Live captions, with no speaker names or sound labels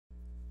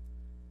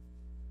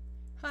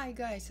Hi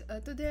guys,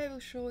 today I will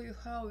show you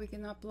how we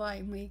can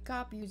apply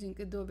makeup using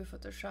Adobe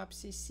Photoshop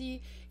CC,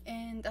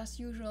 and as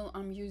usual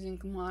I'm using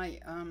my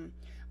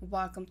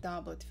Wacom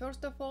tablet.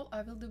 First of all,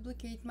 I will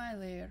duplicate my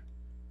layer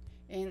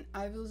and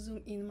I will zoom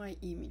in my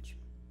image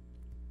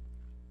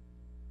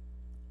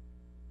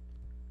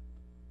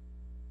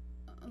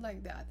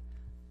like that.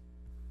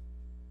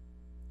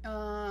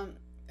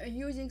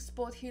 Using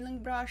spot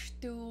healing brush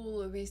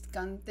tool with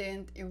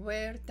content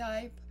aware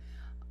type,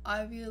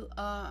 I will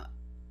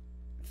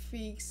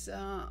fix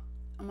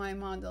my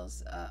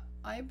model's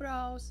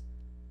eyebrows,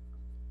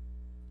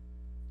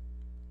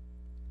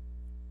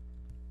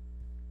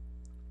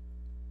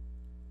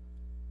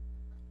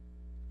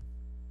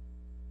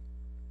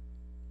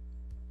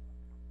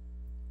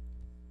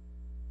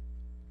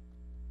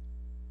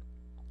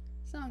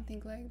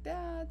 something like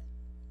that.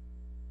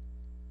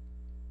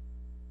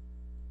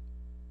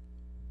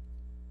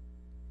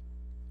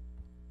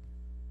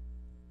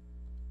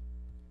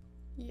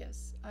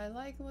 Yes, I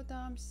like what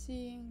I'm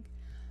seeing.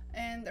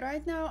 And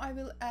right now I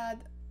will add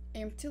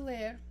empty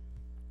layer.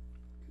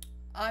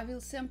 I will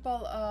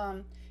sample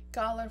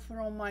color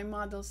from my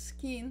model's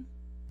skin.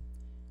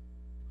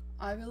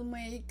 I will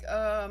make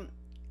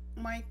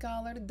my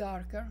color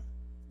darker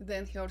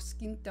than her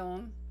skin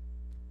tone,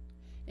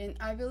 and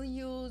I will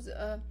use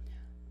a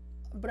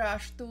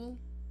brush tool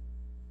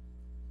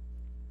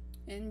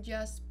and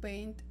just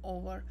paint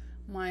over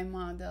my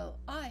model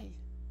eye.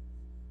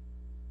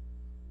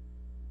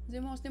 The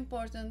most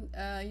important,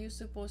 you're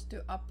supposed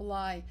to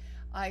apply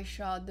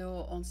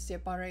eyeshadow on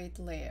separate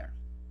layer.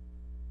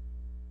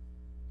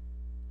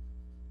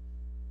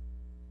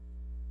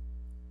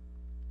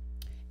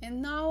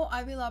 And now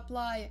I will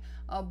apply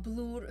a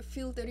blur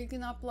filter. You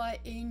can apply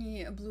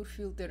any blur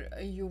filter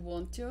you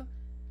want to,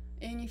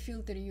 any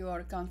filter you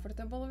are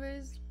comfortable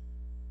with.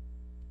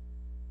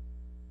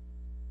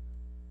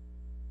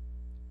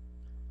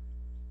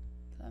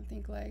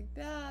 Something like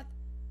that.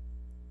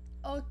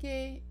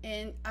 Okay,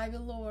 and I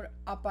will lower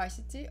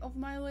opacity of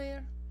my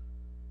layer.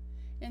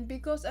 And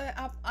because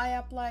I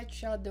applied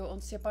shadow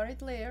on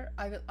separate layer,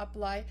 I will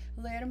apply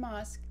layer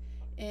mask,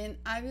 and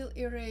I will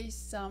erase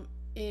some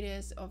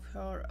areas of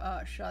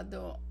her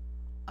shadow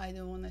I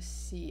don't want to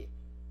see.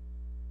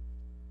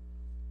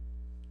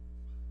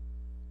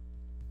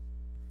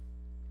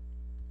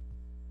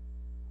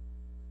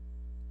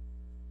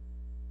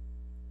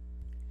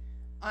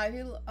 I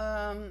will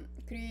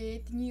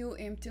create new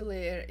empty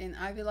layer, and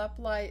I will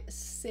apply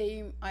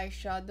same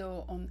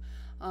eyeshadow on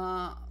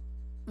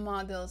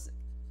model's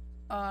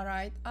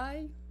right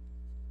eye.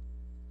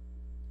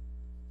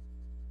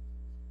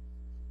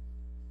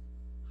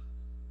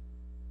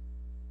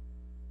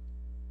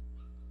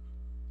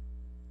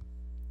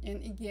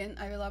 And again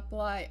I will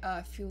apply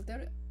a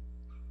filter,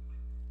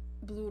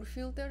 blur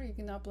filter. You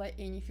can apply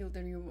any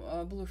filter you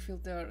blue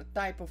filter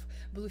type of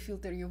blue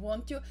filter you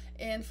want to.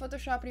 And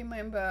Photoshop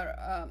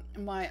remember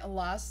my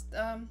last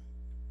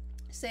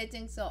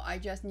setting, so I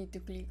just need to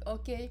click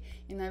OK,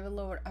 and I will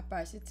lower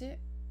opacity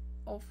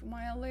of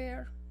my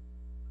layer.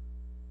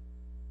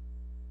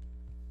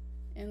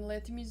 And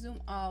let me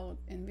zoom out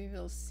and we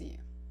will see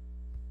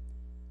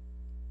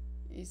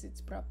is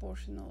it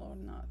proportional or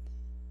not.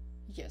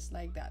 Yes,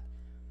 like that.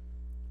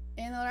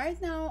 And right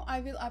now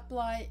I will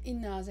apply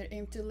another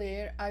empty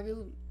layer. I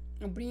will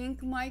bring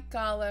my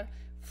color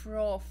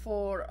for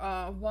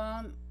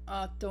one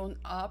tone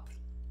up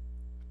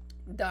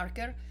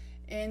darker,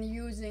 and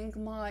using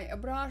my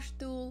brush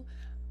tool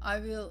I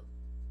will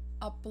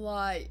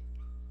apply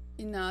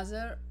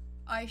another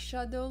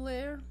eyeshadow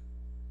layer.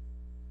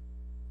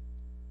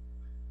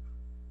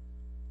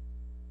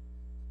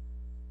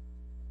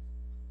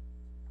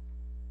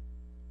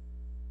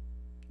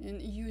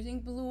 And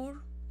using blur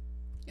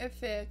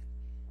effect,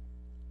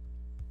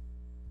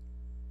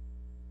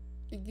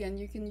 again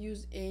you can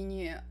use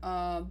any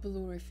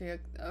blur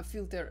effect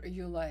filter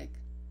you like.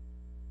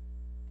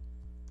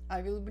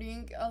 I will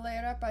bring a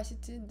layer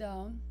opacity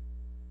down.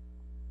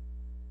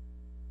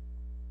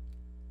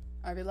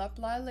 I will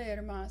apply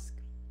layer mask,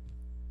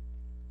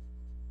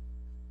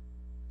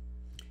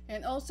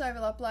 and also I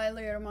will apply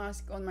layer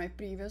mask on my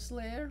previous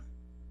layer.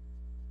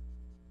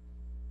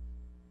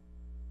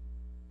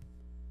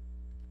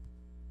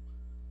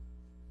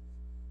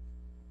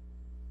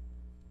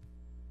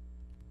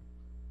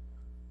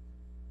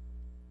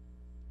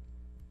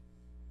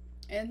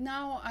 And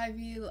now I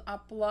will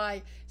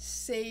apply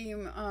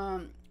same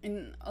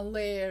in a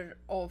layer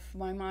of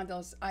my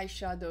model's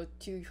eyeshadow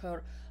to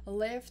her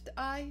left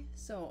eye.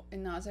 So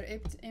another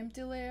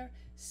empty layer,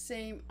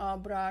 same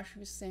brush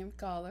with same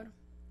color.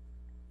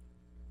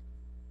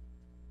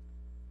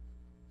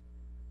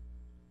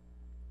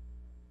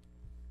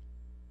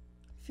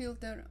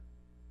 Filter,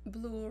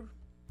 blur,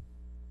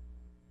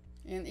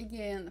 and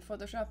again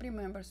Photoshop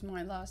remembers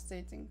my last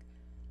setting.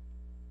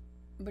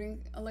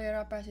 Bring layer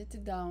opacity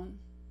down.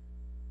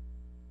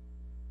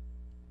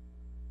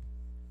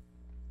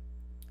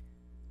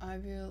 I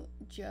will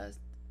just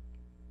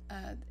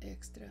add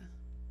extra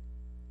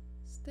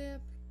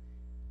step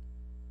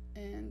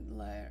and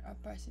layer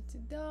opacity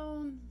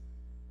down.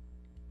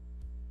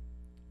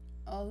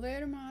 a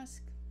layer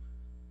mask,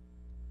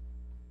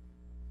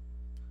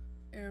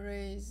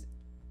 erase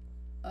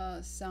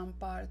some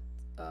part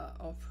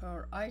of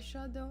her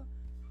eyeshadow,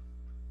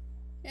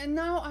 and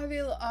now I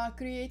will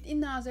create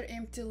another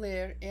empty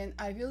layer, and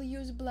I will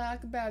use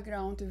black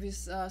background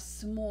with a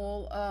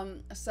small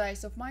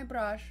size of my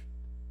brush.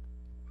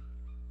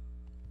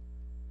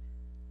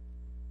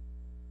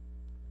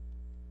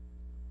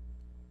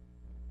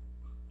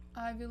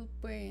 I will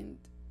paint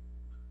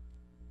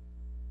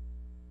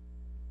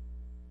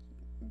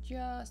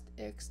just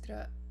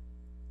extra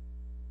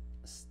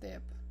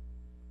step.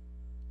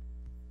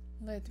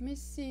 Let me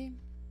see.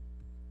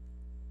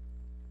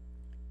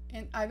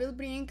 And I will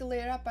bring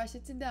layer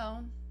opacity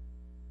down.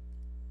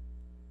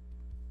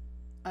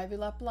 I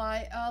will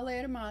apply a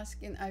layer mask,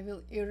 and I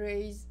will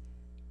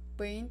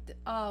paint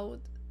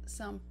out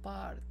some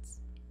parts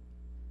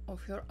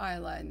of her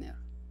eyeliner.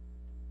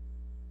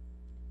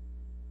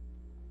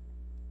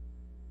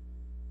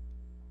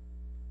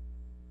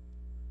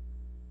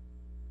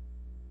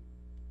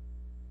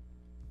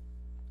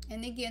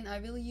 And again, I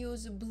will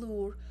use a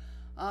blur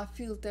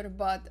filter,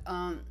 but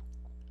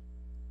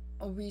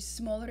with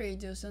small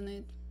radius on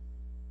it.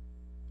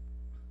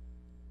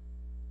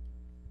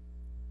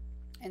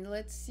 And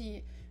let's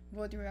see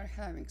what we are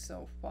having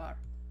so far.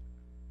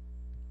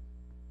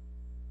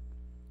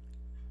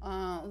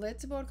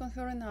 Let's work on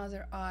her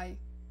another eye.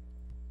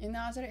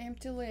 Another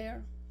empty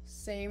layer,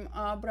 same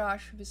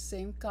brush with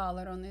same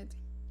color on it.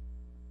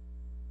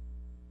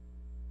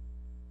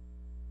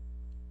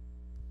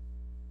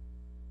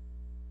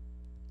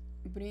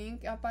 Bring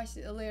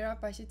layer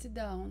opacity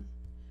down.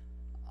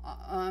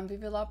 We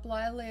will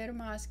apply layer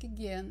mask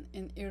again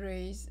and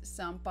erase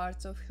some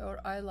parts of her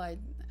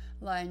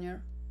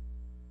eyeliner.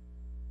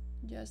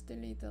 Just a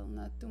little,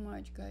 not too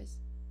much, guys.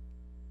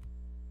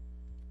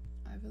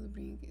 I will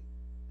bring it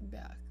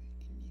back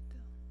a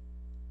little.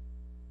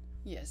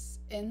 Yes,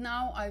 and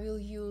now I will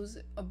use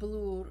a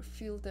blur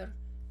filter.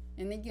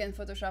 And again,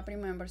 Photoshop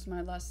remembers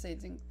my last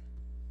setting.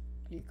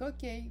 Click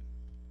OK.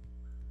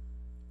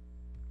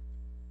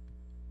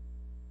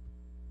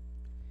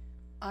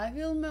 I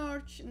will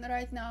merge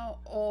right now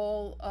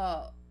all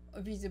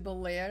visible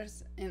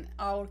layers. In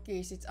our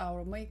case, it's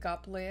our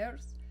makeup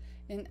layers,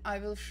 and I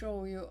will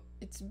show you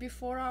it's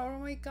before our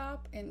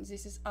makeup and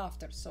this is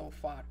after so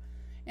far.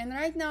 And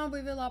right now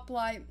we will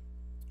apply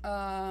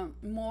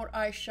more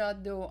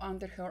eyeshadow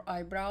under her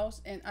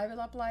eyebrows, and I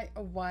will apply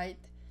a white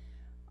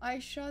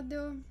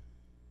eyeshadow.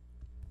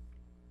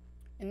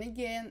 And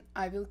again,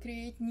 I will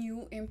create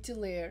new empty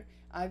layer.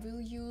 I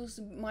will use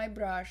my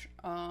brush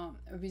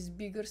with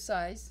bigger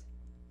size.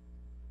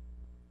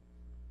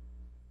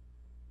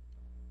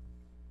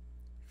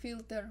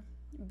 Filter,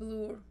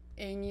 blur,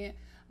 any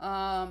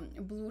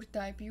blur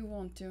type you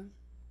want to.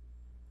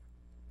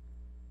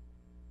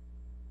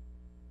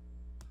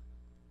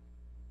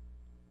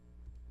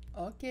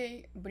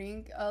 Okay,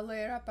 bring a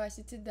layer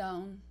opacity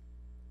down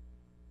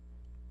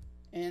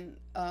and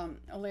a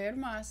layer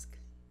mask.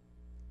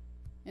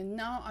 And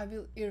now I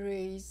will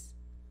erase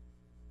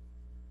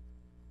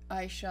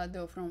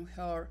eyeshadow from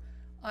her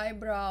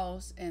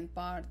eyebrows and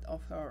part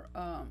of her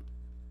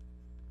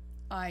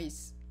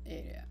eyes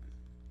area.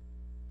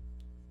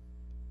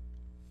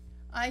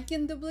 I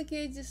can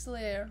duplicate this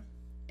layer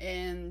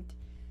and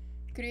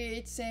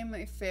create same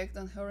effect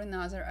on her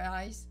another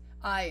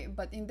eye,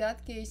 but in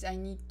that case I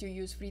need to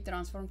use free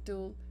transform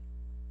tool.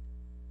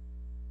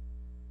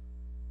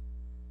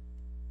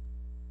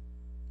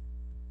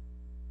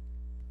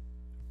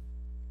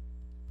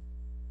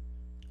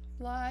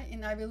 Apply,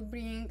 and I will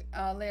bring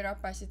layer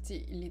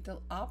opacity a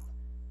little up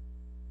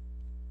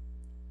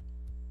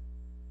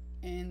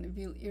and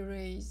will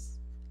erase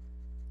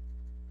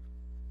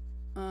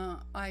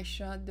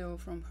eyeshadow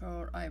from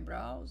her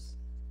eyebrows.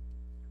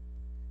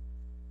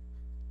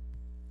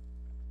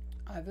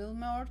 I will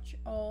merge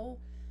all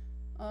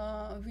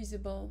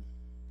visible,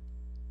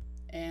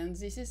 and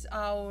this is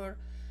our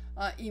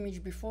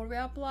image before we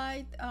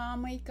applied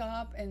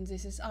makeup, and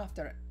this is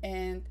after.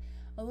 And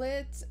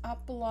let's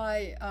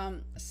apply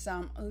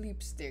some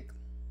lipstick.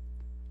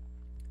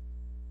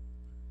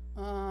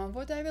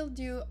 What I will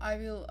do, I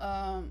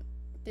will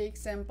take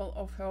sample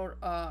of her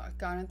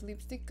current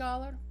lipstick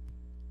color.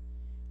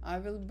 I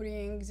will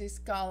bring this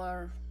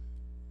color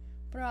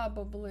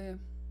probably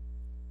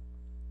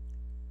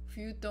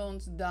few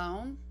tones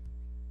down,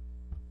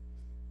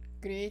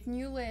 create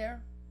new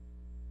layer,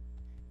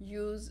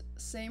 use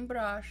same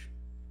brush.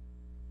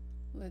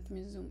 Let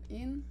me zoom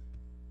in.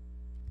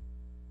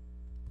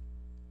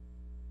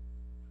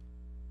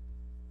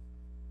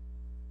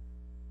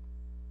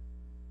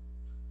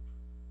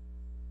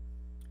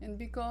 And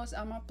because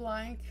I'm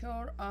applying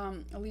her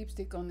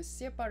lipstick on a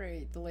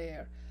separate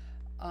layer,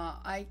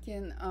 I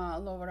can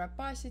lower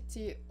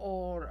opacity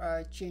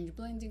or change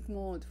blending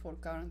mode for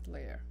current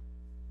layer.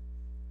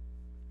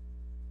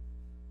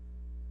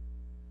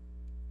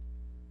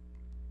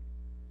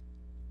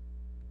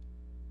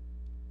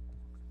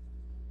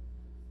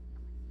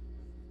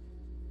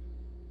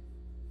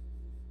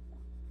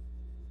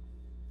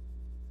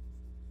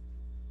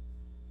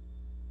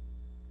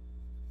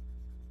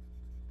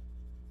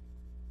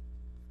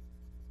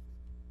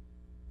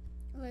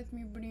 let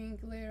me bring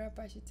layer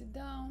opacity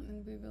down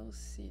and we will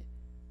see.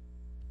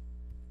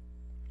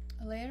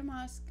 Layer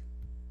mask.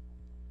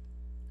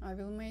 I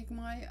will make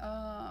my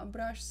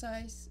brush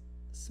size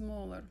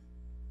smaller.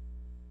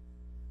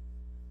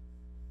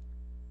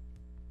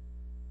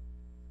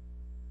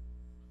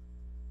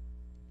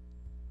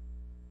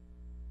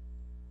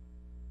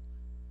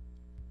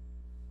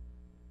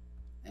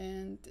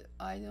 And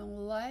I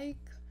don't like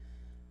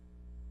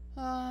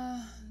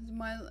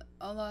my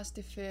last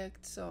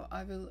effect, so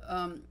I will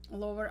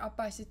lower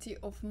opacity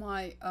of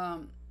my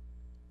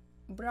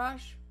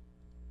brush,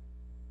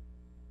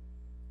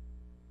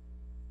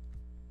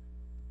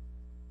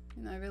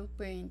 and I will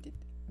paint it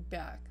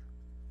back.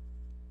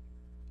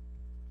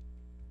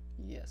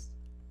 Yes,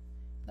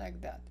 like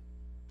that.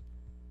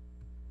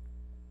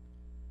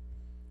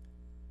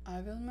 I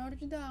will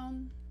merge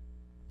down,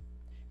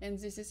 and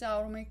this is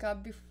our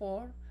makeup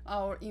before,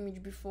 our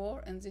image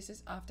before, and this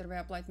is after we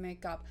applied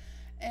makeup.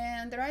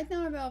 And right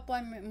now I will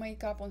apply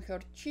makeup on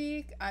her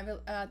cheek. I will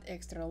add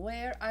extra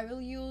layer. I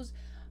will use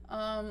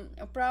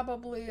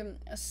probably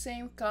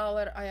same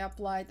color I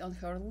applied on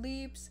her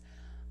lips.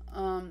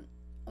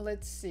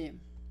 Let's see.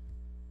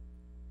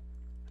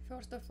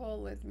 First of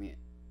all, let me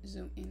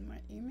zoom in my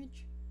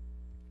image.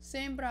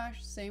 Same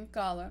brush, same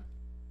color.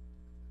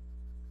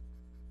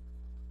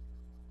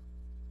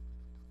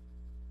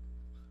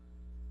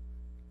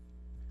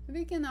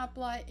 We can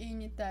apply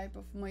any type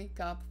of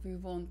makeup we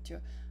want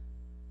to.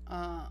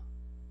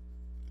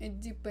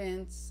 It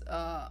depends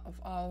of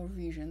our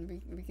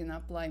vision. We can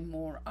apply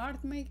more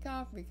art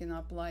makeup, we can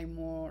apply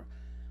more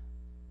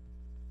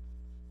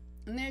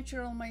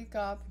natural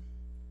makeup,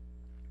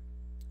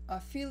 a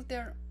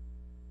filter,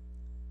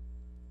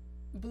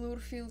 blur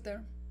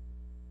filter.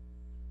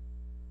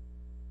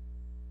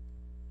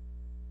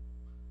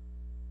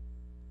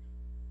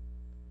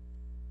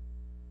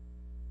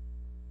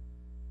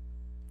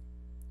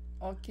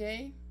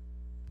 Okay,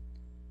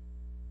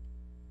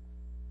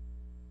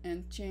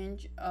 and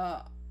change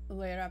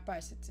layer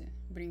opacity,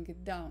 bring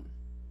it down.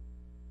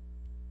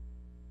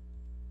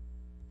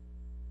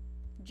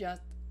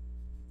 Just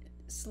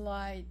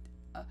slight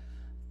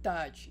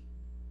touch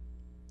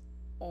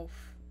of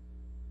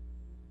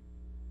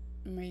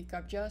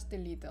makeup, just a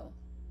little.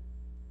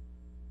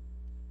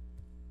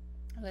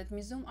 Let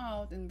me zoom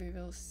out and we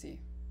will see.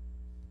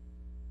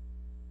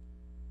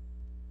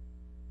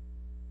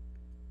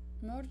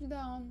 Merge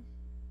down,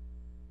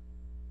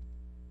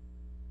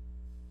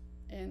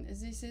 and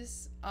this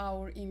is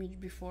our image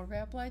before we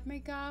applied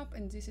makeup,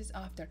 and this is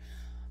after.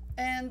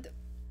 And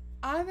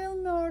I will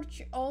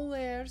merge all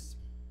layers,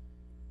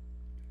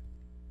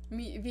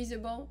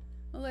 visible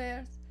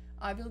layers.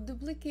 I will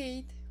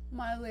duplicate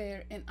my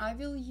layer, and I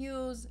will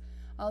use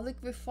a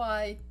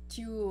liquify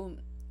to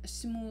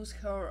smooth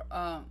her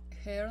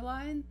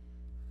hairline.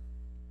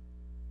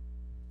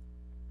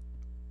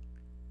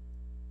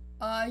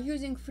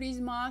 Using freeze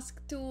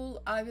mask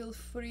tool, I will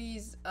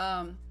freeze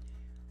her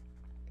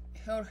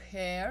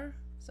hair,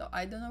 so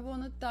I don't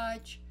want to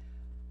touch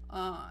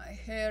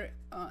hair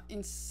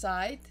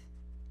inside.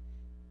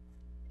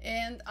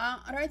 And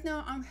right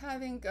now I'm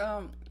having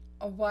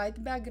a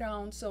white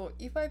background, so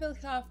if I will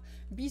have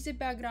busy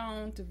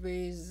background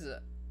with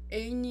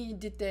any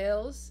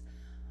details,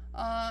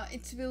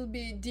 it will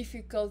be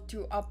difficult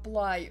to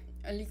apply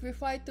a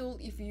liquify tool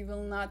if you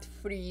will not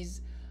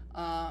freeze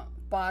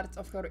parts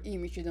of her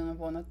image you don't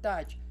want to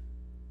touch.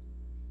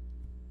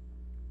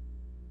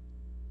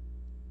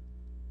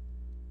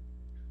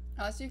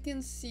 As you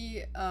can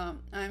see,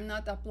 I'm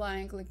not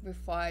applying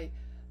liquify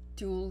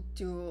tool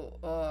to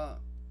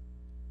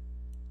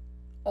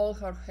all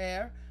her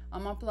hair.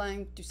 I'm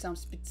applying to some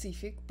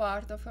specific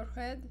part of her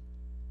head.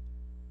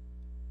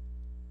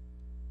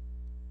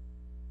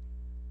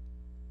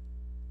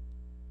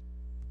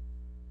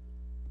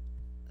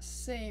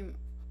 Same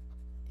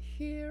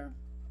here.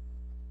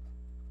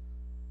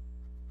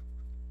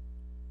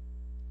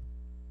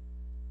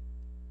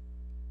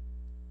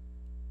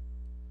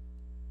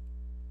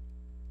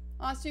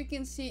 As you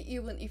can see,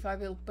 even if I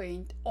will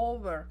paint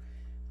over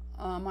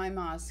my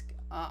mask,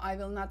 I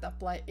will not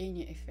apply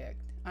any effect.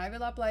 I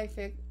will apply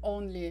effect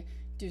only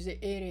to the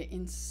area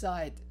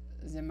inside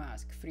the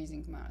mask,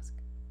 freezing mask.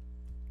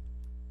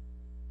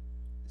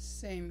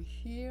 Same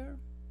here.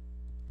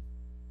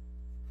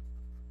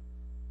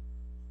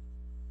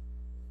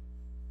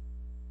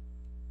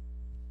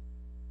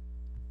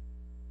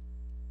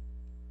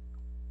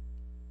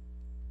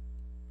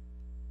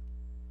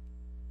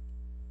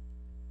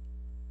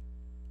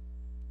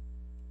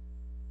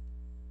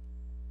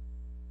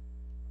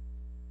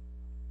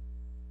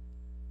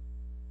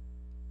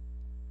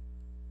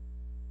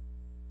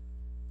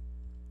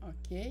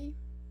 Okay,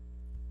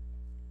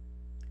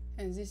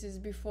 and this is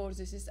before,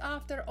 this is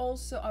after.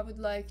 Also, I would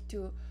like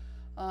to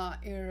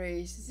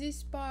erase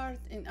this part,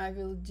 and I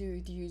will do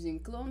it using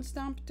clone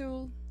stamp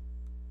tool.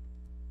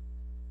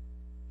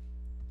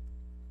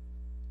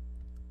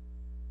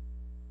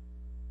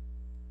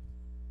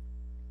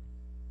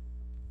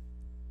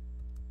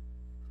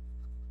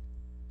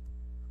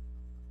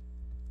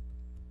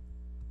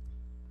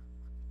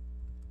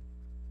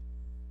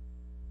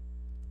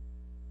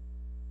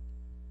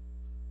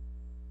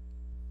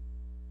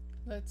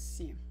 Let's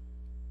see.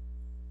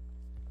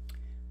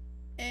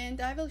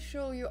 And I will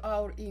show you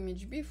our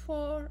image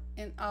before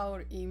and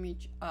our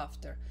image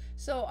after.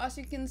 So as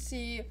you can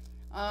see,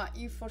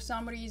 if for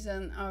some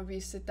reason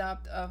we set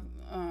up a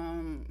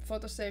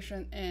photo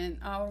session and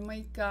our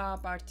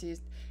makeup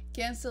artist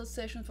cancel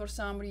session for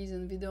some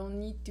reason, we don't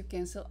need to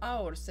cancel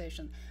our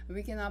session.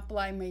 We can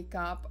apply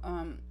makeup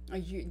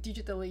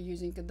digitally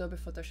using Adobe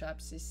Photoshop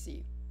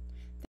CC.